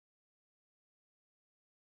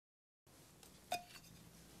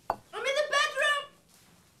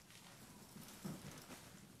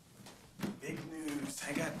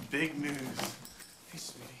big news. Hey,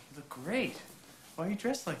 sweetie, you look great. Why are you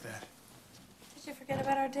dressed like that? Did you forget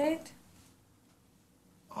about our date?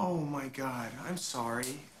 Oh, my God. I'm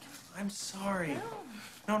sorry. I'm sorry.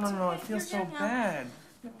 No, I feel so now. bad.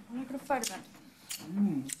 No, I'm not gonna fight about it.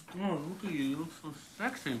 Oh, look at you. You look so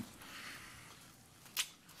sexy.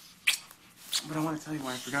 But I want to tell you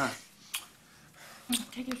why I forgot.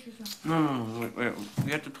 Take your shoes off. No, wait.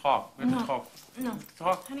 We have to talk. We have to talk. No. We have to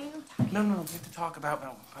talk. Honey, don't talk. No, we have to talk about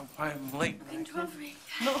why I'm late. Control freak.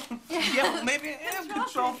 No. Yeah, maybe I am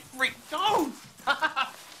control freak. Don't.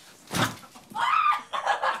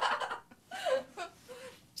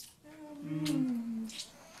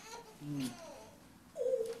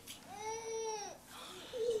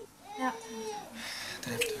 Yeah.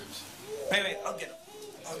 Wait, I'll get him.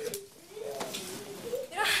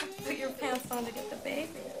 You don't have to put your pants on to get the baby.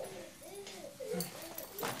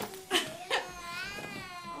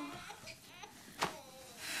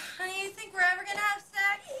 Honey, you think we're ever gonna have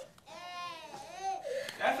sex?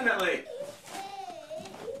 Definitely.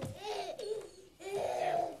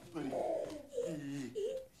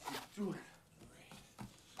 Do it.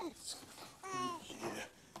 Yeah.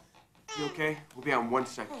 You okay? We'll be out in 1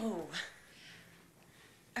 second. Oh.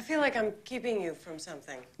 I feel like I'm keeping you from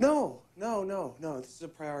something. No. This is a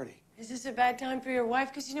priority. Is this a bad time for your wife?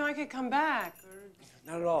 Because you know I could come back.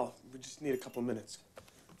 Not at all. We just need a couple minutes.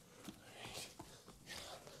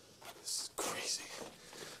 This is crazy.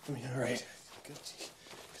 All right. Good.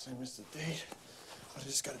 Because I missed the date. But I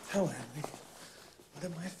just gotta tell her. What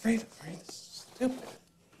am I afraid of, right? This is stupid.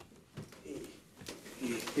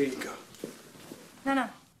 Here you go. No.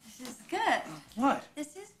 This is good. What?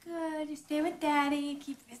 This is good. You stay with Daddy.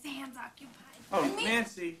 Keep his hands occupied. Oh,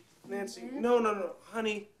 Nancy. No.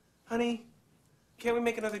 Honey. Can't we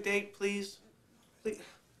make another date, please? Please.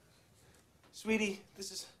 Sweetie,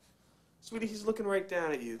 Sweetie, he's looking right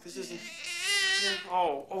down at you. This isn't...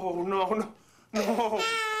 Oh, no. No.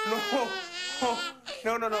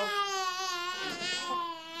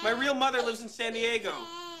 My real mother lives in San Diego.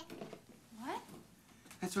 What?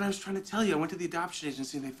 That's what I was trying to tell you. I went to the adoption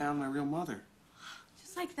agency and they found my real mother.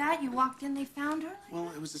 Just like that? You walked in, they found her? Well,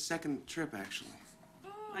 it was the second trip, actually.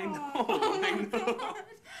 Oh. I know. God.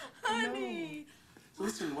 Honey. So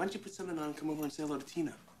listen, why don't you put something on and come over and say hello to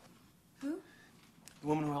Tina? Who? The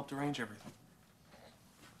woman who helped arrange everything.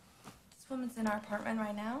 This woman's in our apartment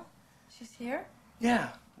right now? She's here? Yeah.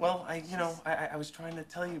 Well, I was trying to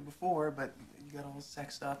tell you before, but you got all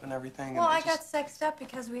sexed up and everything. Well, and I got sexed up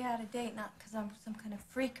because we had a date, not because I'm some kind of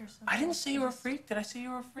freak or something. I didn't say you were a freak. Did I say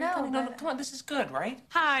you were a freak? No, No, come on. This is good, right?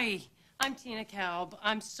 Hi, I'm Tina Kalb.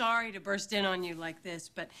 I'm sorry to burst in on you like this,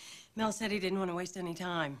 but Mel said he didn't want to waste any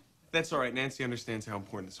time. That's all right. Nancy understands how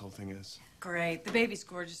important this whole thing is. Great. The baby's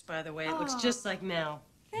gorgeous, by the way. It looks just like Mel.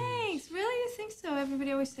 Thanks. Really? You think so?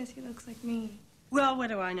 Everybody always says he looks like me. Well, what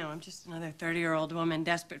do I know? I'm just another 30-year-old woman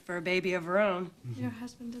desperate for a baby of her own. Your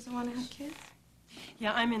husband doesn't want to have kids?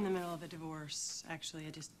 Yeah, I'm in the middle of a divorce. Actually,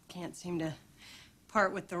 I just can't seem to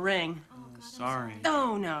part with the ring. Oh, God, Sorry.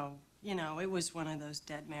 Oh, no. You know, it was one of those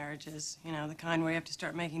dead marriages. You know, the kind where you have to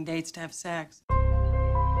start making dates to have sex.